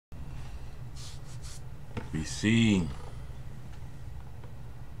VC.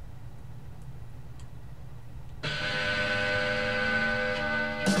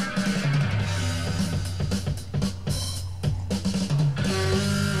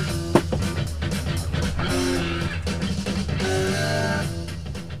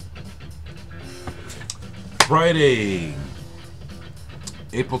 Friday,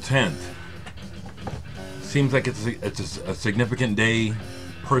 April 10th. Seems like it's a significant day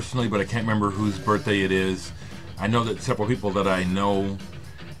personally, but I can't remember whose birthday it is. I know that several people that I know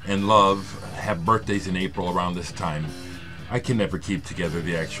and love have birthdays in April around this time. I can never keep together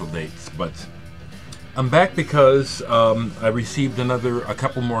the actual dates, but I'm back because I received a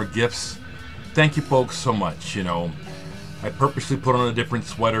couple more gifts. Thank you folks so much. You know, I purposely put on a different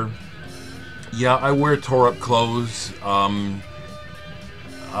sweater. Yeah, I wear tore up clothes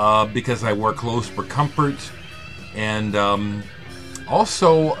because I wear clothes for comfort, and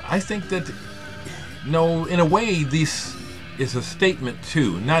also I think that, no, in a way this is a statement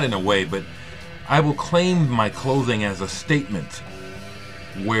too. Not in a way, but I will claim my clothing as a statement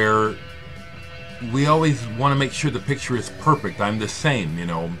where we always want to make sure the picture is perfect. I'm the same, you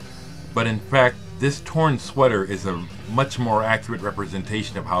know, but in fact this torn sweater is a much more accurate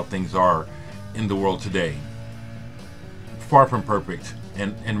representation of how things are in the world today. Far from perfect,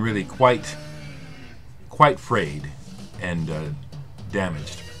 and really quite frayed and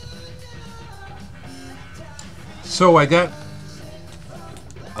damaged. So I got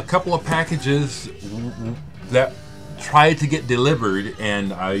a couple of packages that tried to get delivered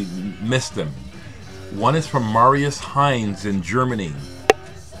and I missed them. One is from Marius Heinz in Germany.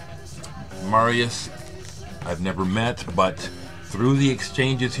 Marius I've never met, but through the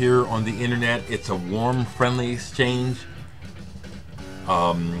exchanges here on the internet, it's a warm, friendly exchange.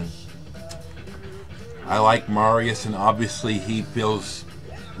 I like Marius, and obviously he feels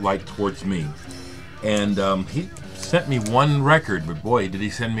like towards me. And he sent me one record, but boy, did he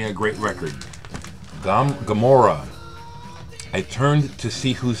send me a great record. Gomorrah. I turned to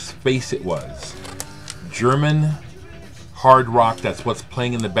see whose face it was. German hard rock, that's what's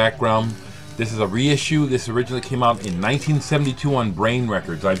playing in the background. This is a reissue. This originally came out in 1972 on Brain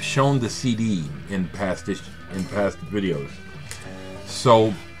Records. I've shown the CD in past videos.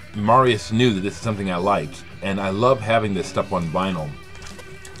 So Marius knew that this is something I liked, and I love having this stuff on vinyl.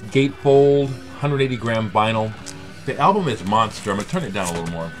 Gatefold, 180 gram vinyl. The album is monster. I'm going to turn it down a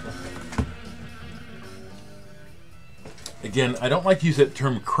little more. Again, I don't like to use that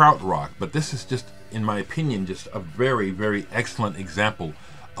term krautrock, but this is just, in my opinion, just a very, very excellent example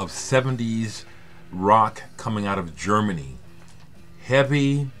of 70s rock coming out of Germany.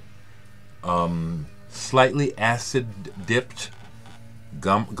 Heavy, slightly acid dipped.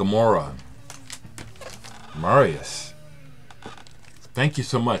 Gomorrah. Marius, thank you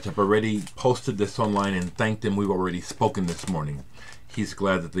so much. I've already posted this online and thanked him. We've already spoken this morning. He's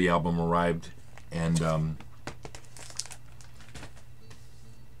glad that the album arrived, and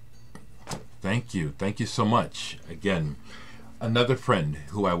thank you so much. Again, another friend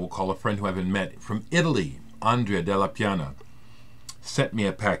who I will call a friend who I haven't met from Italy, Andrea Della Piana, sent me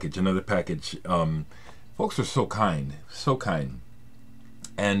a package, another package. Folks are so kind, so kind.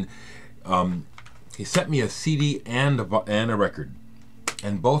 And he sent me a CD and a record,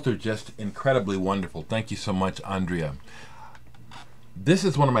 and both are just incredibly wonderful. Thank you so much, Andrea. This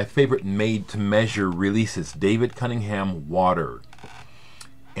is one of my favorite made-to-measure releases, David Cunningham, Water.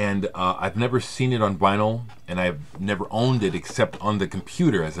 And I've never seen it on vinyl, and I've never owned it except on the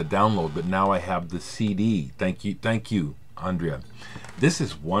computer as a download, but now I have the CD. Thank you, Andrea. This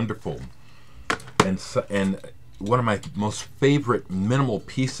is wonderful, and one of my most favorite minimal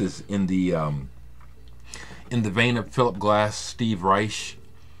pieces in the vein of Philip Glass, Steve Reich,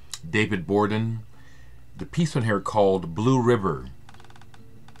 David Borden. The piece on here called Blue River.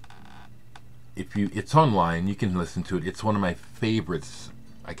 It's online, you can listen to it. It's one of my favorites.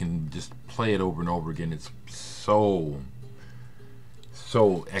 I can just play it over and over again. It's so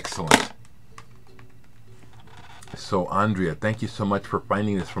excellent. So Andrea, thank you so much for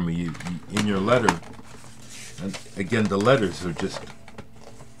finding this for me. In your letter, and again, the letters are just,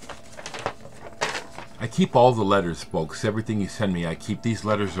 I keep all the letters, folks. Everything you send me, I keep. These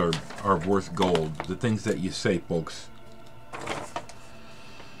letters are worth gold. The things that you say, folks.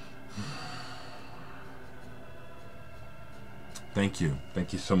 Thank you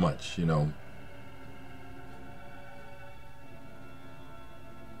so much. You know,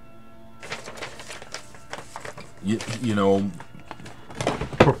 you know,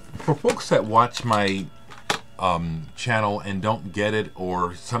 for folks that watch my channel and don't get it,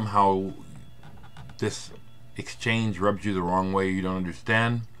 or somehow this exchange rubs you the wrong way, you don't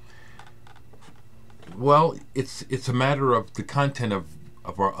understand, Well, it's a matter of the content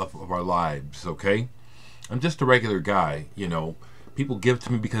of our lives. Okay, I'm just a regular guy. You know, people give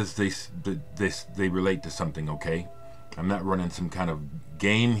to me because they relate to something. Okay, I'm not running some kind of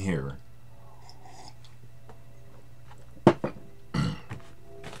game here.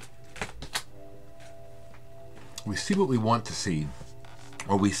 We see what we want to see,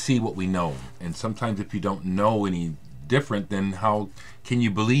 or we see what we know. And sometimes if you don't know any different, then how can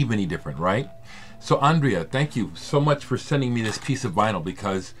you believe any different, right? So Andrea, thank you so much for sending me this piece of vinyl,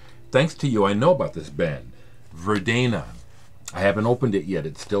 because thanks to you, I know about this band, Verdena. I haven't opened it yet.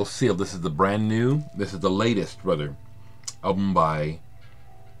 It's still sealed. This is the brand new, this is the latest, rather, album by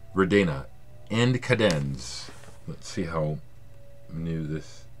Verdena, End Cadence. Let's see how new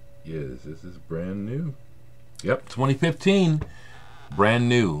this is. This is brand new. Yep, 2015, brand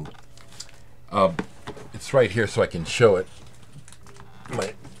new. It's right here so I can show it.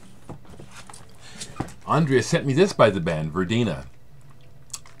 Andrea sent me this by the band, Verdena.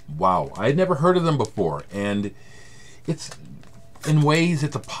 Wow, I had never heard of them before, and it's, in ways,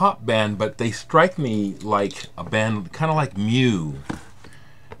 it's a pop band, but they strike me like a band kind of like Mew.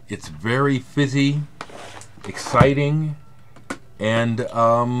 It's very fizzy, exciting, and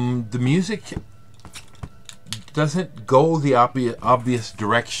the music doesn't go the obvious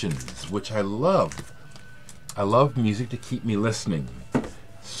directions, which I love. I love music to keep me listening.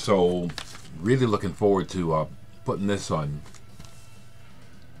 So, really looking forward to putting this on.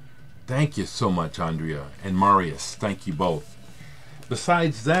 Thank you so much, Andrea and Marius. Thank you both.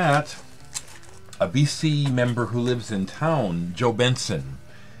 Besides that, a BC member who lives in town, Joe Benson,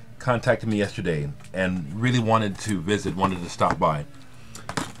 contacted me yesterday and really wanted to visit, wanted to stop by.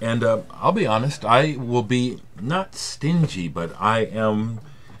 And I'll be honest, I will be not stingy, but I am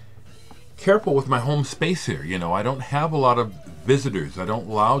careful with my home space here. You know, I don't have a lot of visitors. I don't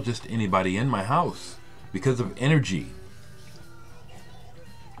allow just anybody in my house because of energy.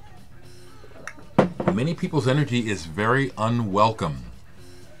 Many people's energy is very unwelcome,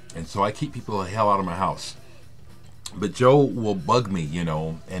 and so I keep people the hell out of my house. But Joe will bug me, you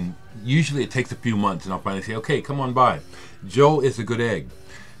know, and usually it takes a few months, and I'll finally say, okay, come on by. Joe is a good egg.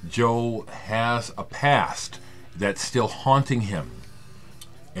 Joe has a past that's still haunting him,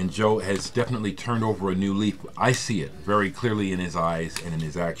 and Joe has definitely turned over a new leaf. I see it very clearly in his eyes and in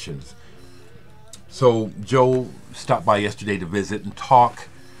his actions. So Joe stopped by yesterday to visit and talk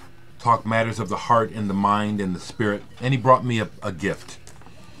matters of the heart and the mind and the spirit, and he brought me a gift.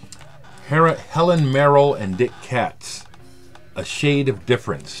 Helen Merrill and Dick Katz, A Shade of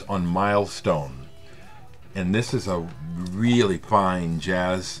Difference on Milestone. And this is a really fine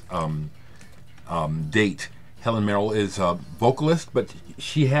jazz date. Helen Merrill is a vocalist, but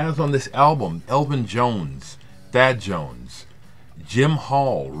she has on this album Elvin Jones, Thad Jones, Jim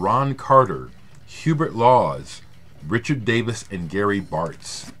Hall, Ron Carter, Hubert Laws, Richard Davis, and Gary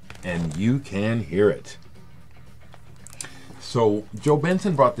Bartz. And you can hear it. So Joe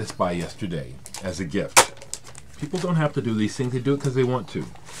Benson brought this by yesterday as a gift. People don't have to do these things. They do it because they want to.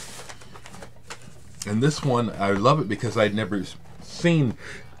 And this one, I love it because I'd never seen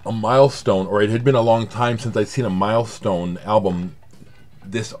a Milestone, or it had been a long time since I'd seen a Milestone album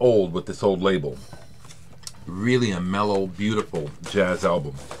this old with this old label. Really a mellow, beautiful jazz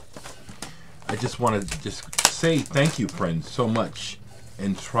album. I just want to just say thank you, friends, so much,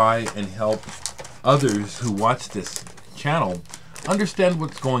 and try and help others who watch this channel understand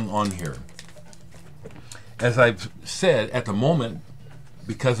what's going on here. As I've said, at the moment,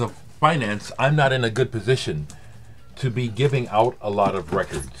 because of finance, I'm not in a good position to be giving out a lot of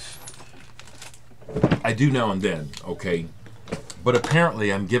records. I do now and then, okay? But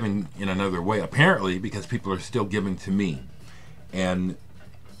apparently I'm giving in another way. Apparently, because people are still giving to me. And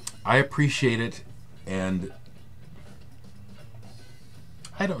I appreciate it, and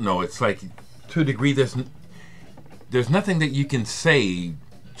I don't know, it's like, to a degree, there's nothing that you can say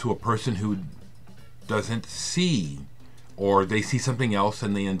to a person who doesn't see, or they see something else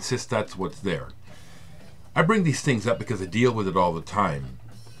and they insist that's what's there. I bring these things up because I deal with it all the time.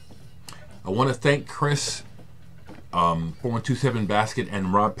 I want to thank Chris, 4127 Basket,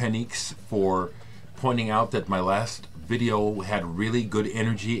 and Rob Penix for pointing out that my last video had really good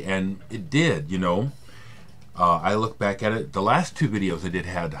energy, and it did, you know. I look back at it, the last two videos I did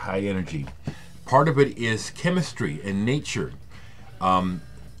had high energy. Part of it is chemistry and nature.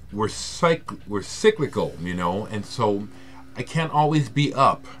 We're cyclical, you know, and so I can't always be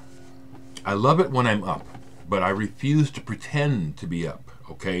up. I love it when I'm up, but I refuse to pretend to be up,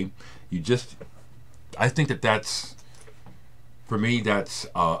 okay? I think that's, for me, that's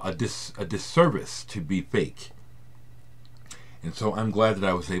a disservice to be fake. And so I'm glad that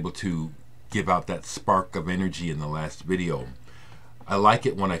I was able to give out that spark of energy in the last video. I like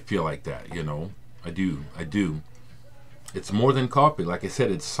it when I feel like that, you know. I do. It's more than coffee. Like I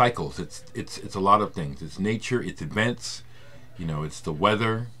said, it's cycles. It's a lot of things. It's nature, it's events, you know, it's the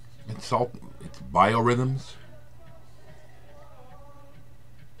weather, it's biorhythms.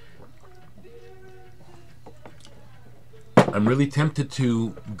 I'm really tempted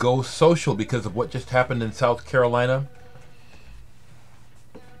to go social because of what just happened in South Carolina.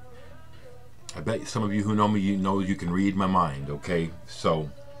 I bet some of you who know me, you know you can read my mind, okay?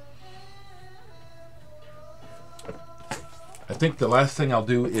 So, I think the last thing I'll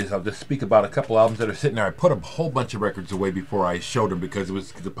do is I'll just speak about a couple albums that are sitting there. I put a whole bunch of records away before I showed them because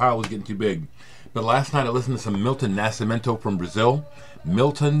the pile was getting too big. But last night I listened to some Milton Nascimento from Brazil.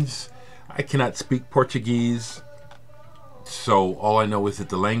 I cannot speak Portuguese, so all I know is that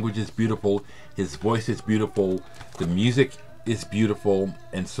the language is beautiful, his voice is beautiful, the music is beautiful,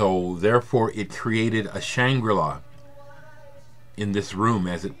 and so therefore it created a Shangri-La in this room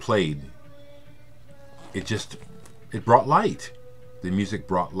as it played. It brought light. The music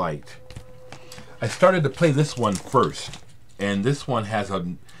brought light. I started to play this one first, and this one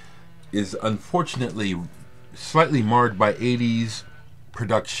is unfortunately slightly marred by 80s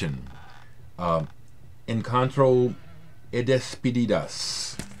production. Encontro e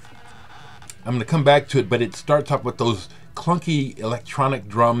Despedidas. I'm going to come back to it, but it starts off with those clunky electronic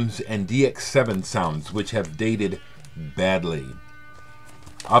drums and DX7 sounds, which have dated badly.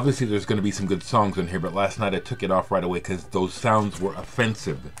 Obviously, there's going to be some good songs in here, but last night I took it off right away because those sounds were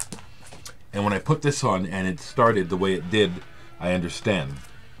offensive. And when I put this on and it started the way it did, I understand.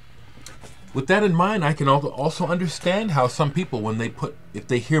 With that in mind, I can also understand how some people, if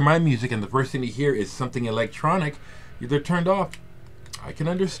they hear my music and the first thing they hear is something electronic, they're turned off. I can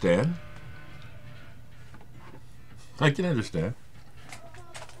understand. I can understand.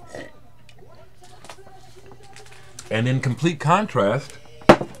 And in complete contrast,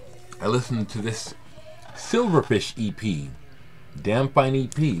 I listened to this Silverfish EP, Damn Fine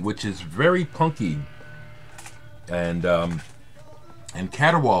EP, which is very punky, and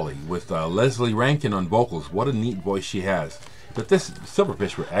Caterwauly with Leslie Rankin on vocals. What a neat voice she has. But this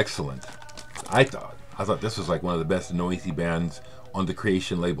Silverfish were excellent. I thought this was like one of the best noisy bands on the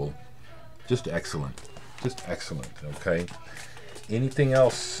Creation label. Just excellent. Just excellent. Okay. Anything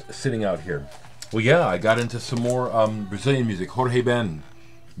else sitting out here? Well, yeah, I got into some more Brazilian music. Jorge Ben.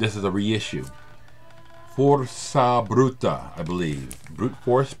 This is a reissue. Força Bruta, I believe. Brute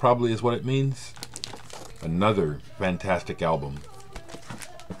Force probably is what it means. Another fantastic album.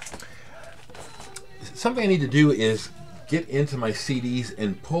 Something I need to do is get into my CDs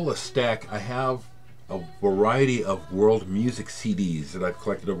and pull a stack. I have a variety of world music CDs that I've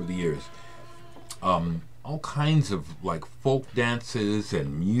collected over the years. All kinds of like folk dances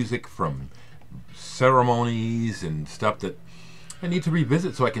and music from ceremonies and stuff that I need to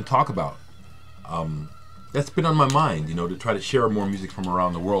revisit so I can talk about. That's been on my mind, you know, to try to share more music from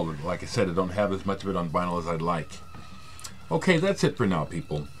around the world. Like I said, I don't have as much of it on vinyl as I'd like. Okay, that's it for now,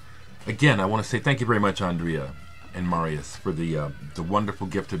 people. Again, I want to say thank you very much, Andrea and Marius, for the wonderful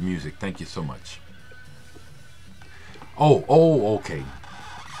gift of music. Thank you so much. Okay.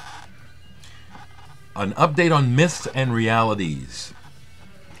 An update on myths and realities.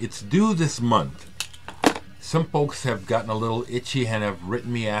 It's due this month. Some folks have gotten a little itchy and have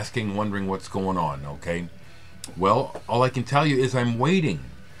written me wondering what's going on, okay? Well, all I can tell you is I'm waiting.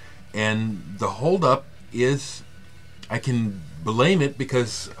 And the holdup is, I can blame it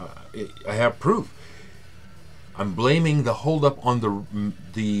because I have proof. I'm blaming the holdup on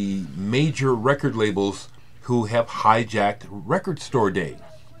the major record labels who have hijacked Record Store Day.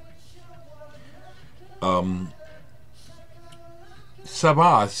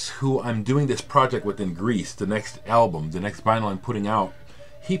 Savas, who I'm doing this project with in Greece, the next album, the next vinyl I'm putting out,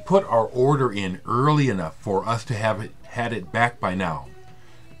 he put our order in early enough for us to have had it back by now.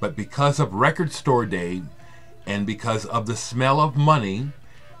 But because of Record Store Day, and because of the smell of money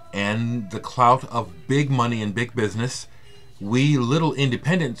and the clout of big money and big business, we little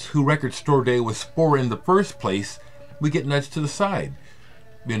independents who Record Store Day was for in the first place, we get nudged to the side.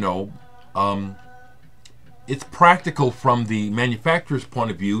 You know, it's practical from the manufacturer's point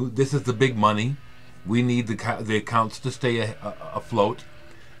of view. This is the big money. We need the accounts to stay afloat.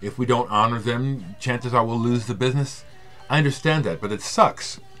 If we don't honor them, chances are we'll lose the business. I understand that, but it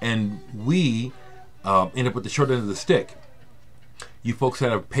sucks. And we end up with the short end of the stick. You folks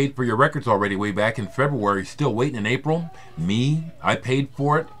that have paid for your records already way back in February, still waiting in April. Me, I paid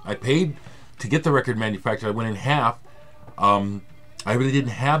for it. I paid to get the record manufactured. I went in half. I really didn't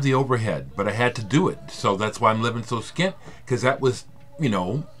have the overhead, but I had to do it. So that's why I'm living so skint, because that was, you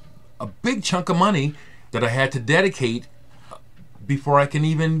know, a big chunk of money that I had to dedicate before I can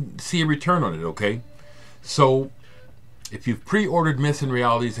even see a return on it, okay? So if you've pre-ordered Myths and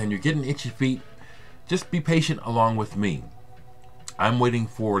Realities and you're getting itchy feet, just be patient along with me. I'm waiting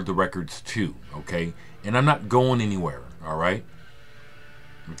for the records too, okay? And I'm not going anywhere, all right?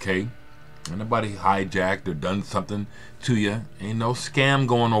 Okay? Ain't nobody hijacked or done something to you. Ain't no scam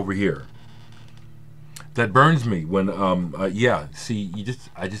going over here. That burns me when, yeah, see,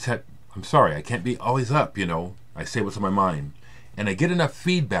 I'm sorry, I can't be always up, you know. I say what's on my mind. And I get enough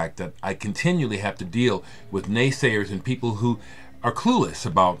feedback that I continually have to deal with naysayers and people who are clueless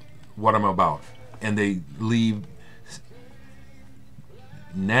about what I'm about. And they leave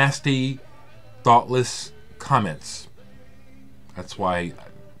nasty, thoughtless comments. That's why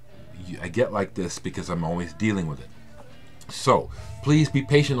I get like this, because I'm always dealing with it. So, please be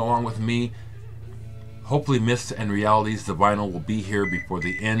patient along with me. Hopefully Myths and Realities, the vinyl, will be here before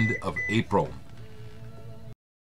the end of April.